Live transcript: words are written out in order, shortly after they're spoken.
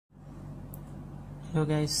Hello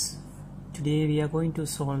guys, today we are going to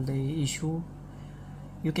solve the issue.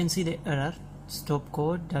 You can see the error stop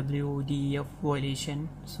code WDF violation.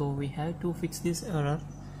 So we have to fix this error.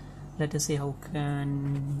 Let us see how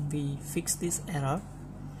can we fix this error.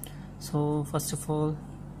 So first of all,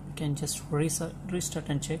 you can just restart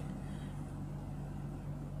and check.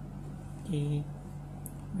 Okay,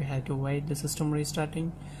 we have to wait the system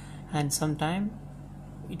restarting, and sometime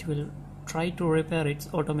it will try to repair its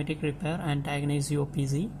automatic repair and diagnose your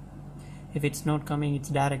PC. If it's not coming,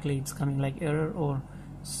 it's coming like error or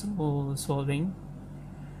solving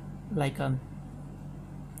like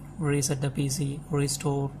reset the PC,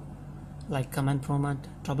 restore, like command prompt,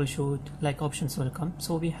 troubleshoot, like options will come.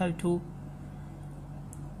 So we have to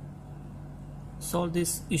solve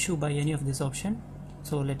this issue by any of this option.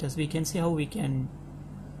 So we can see how we can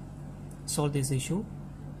solve this issue.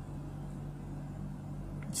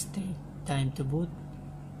 Let's take time to boot.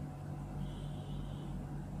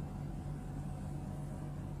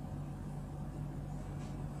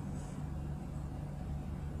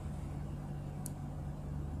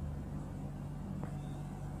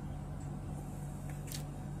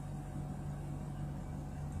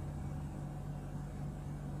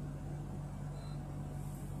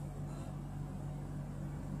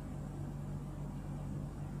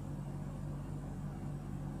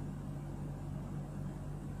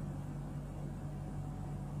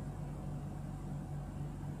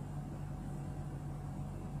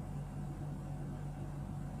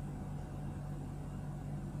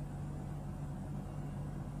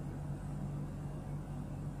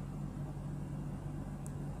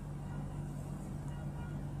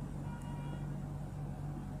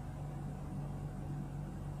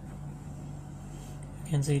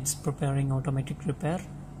 You can see it's preparing automatic repair,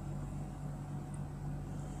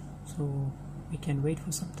 so we can wait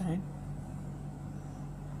for some time.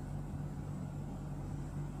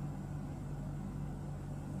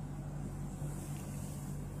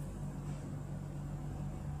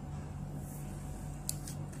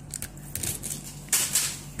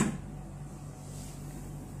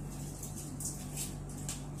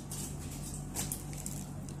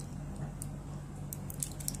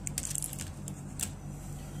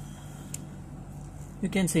 You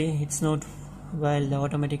can see it's not, while the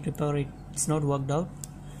automatic repair it's not worked out.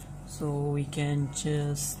 So we can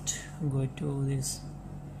just go to this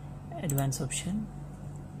advanced option.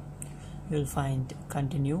 You will find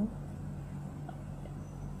continue,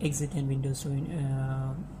 exit and Windows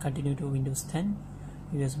to continue to Windows 10,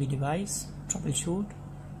 USB device, troubleshoot,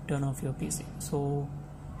 turn off your PC. So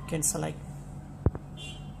you can select.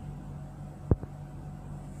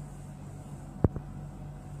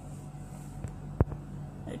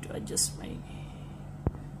 I'm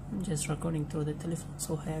just recording through the telephone,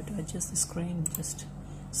 so I have to adjust the screen. Just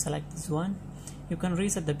select this one. You can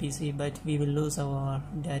reset the PC, but we will lose our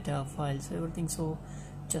data, files, everything. So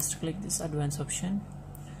just click this advanced option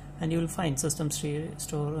and you will find system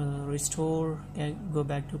restore, go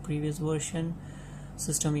back to previous version,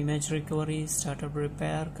 system image recovery, startup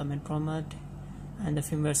repair, command prompt, and the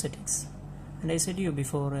firmware settings. And I said to you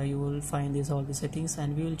before, you will find all the settings,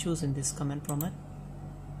 and we will choose in this command prompt.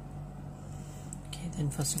 Then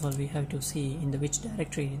first of all, we have to see in which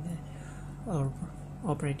directory our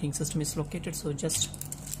operating system is located. So just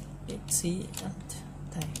hit C and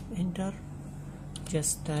type enter,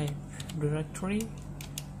 just type directory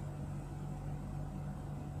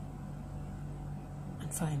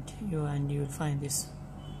and you will find this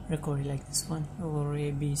recovery like this one, or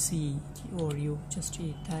A, B, C, or you just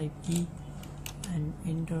type E and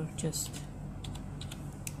enter, just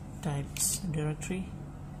type directory.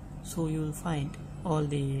 So you will find all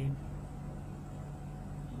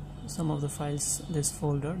some of the files, this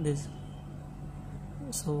folder,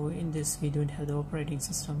 so in this we don't have the operating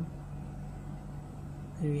system,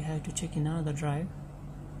 so we have to check in another drive.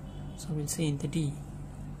 So we'll see in the D.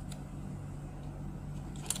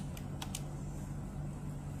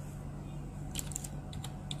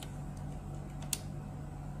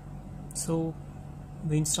 So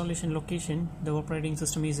the installation location, the operating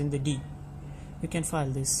system is in the D. You can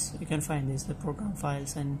find this, the program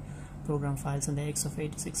files and the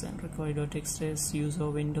x86 and recovery.xs, user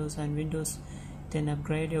Windows and Windows 10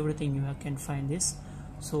 upgrade, everything you can find this.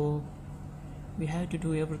 So we have to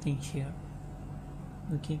do everything here.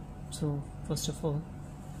 Okay, so first of all,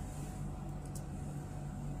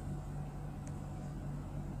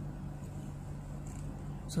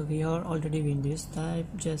 so we are already in this, type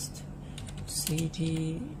just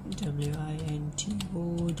cd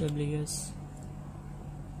windows,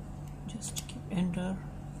 just keep enter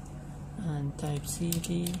and type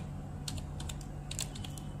cd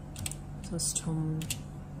system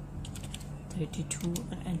 32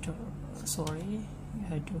 and enter. Sorry, you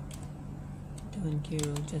had to don't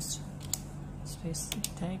give just space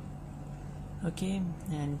tag. Okay,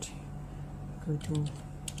 and go to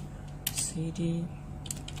cd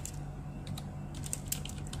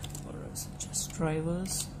or just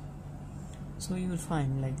drivers. So you will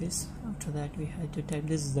find like this. After that we had to type,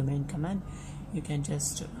 this is the main command. You can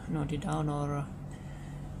just note it down, or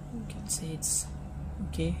you can say it's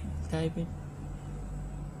okay, type it.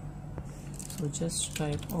 So just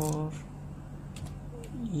type or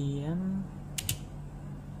em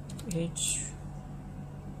h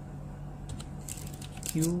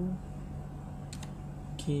q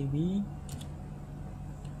kb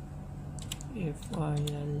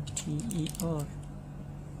filter.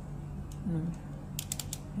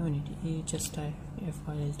 No need e, just type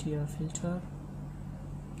filter filter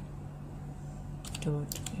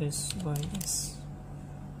dot sys.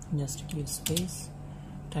 Just give space,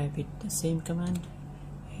 type it the same command,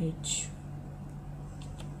 h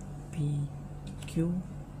p q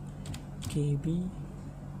kb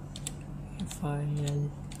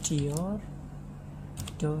filter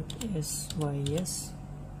dot sys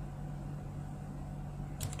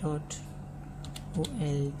dot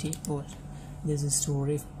old. This is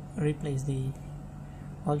to replace the,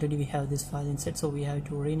 already we have this file inside, so we have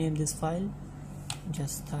to rename this file.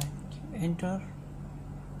 Just type enter.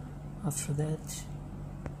 After that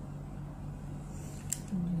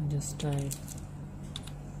just type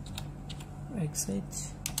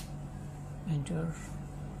exit, enter,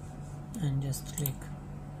 and just click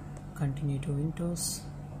continue to Windows.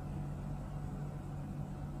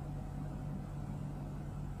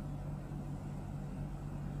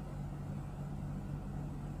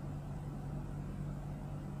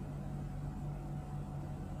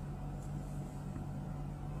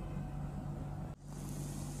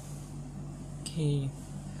 Okay,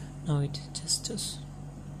 now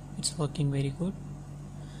it's working very good.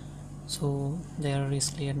 So the error is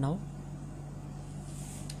clear now.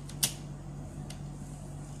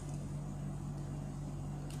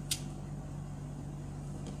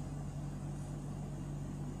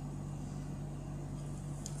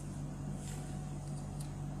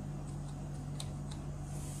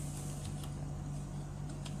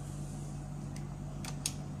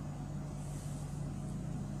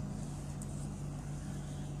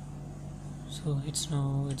 So it's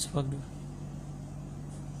worked.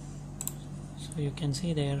 So you can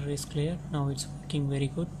see the error is clear. Now it's working very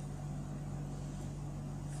good.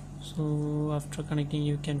 So after connecting,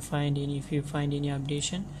 you can find if you find any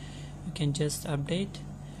updation, you can just update.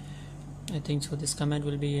 I think so this command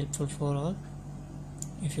will be helpful for all.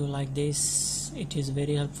 If you like this, it is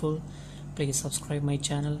very helpful. Please subscribe my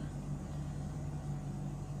channel,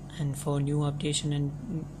 and for new updation and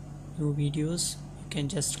new videos, you can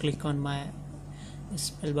just click on this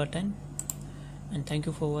bell button. And thank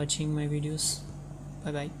you for watching my videos.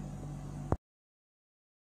 Bye bye.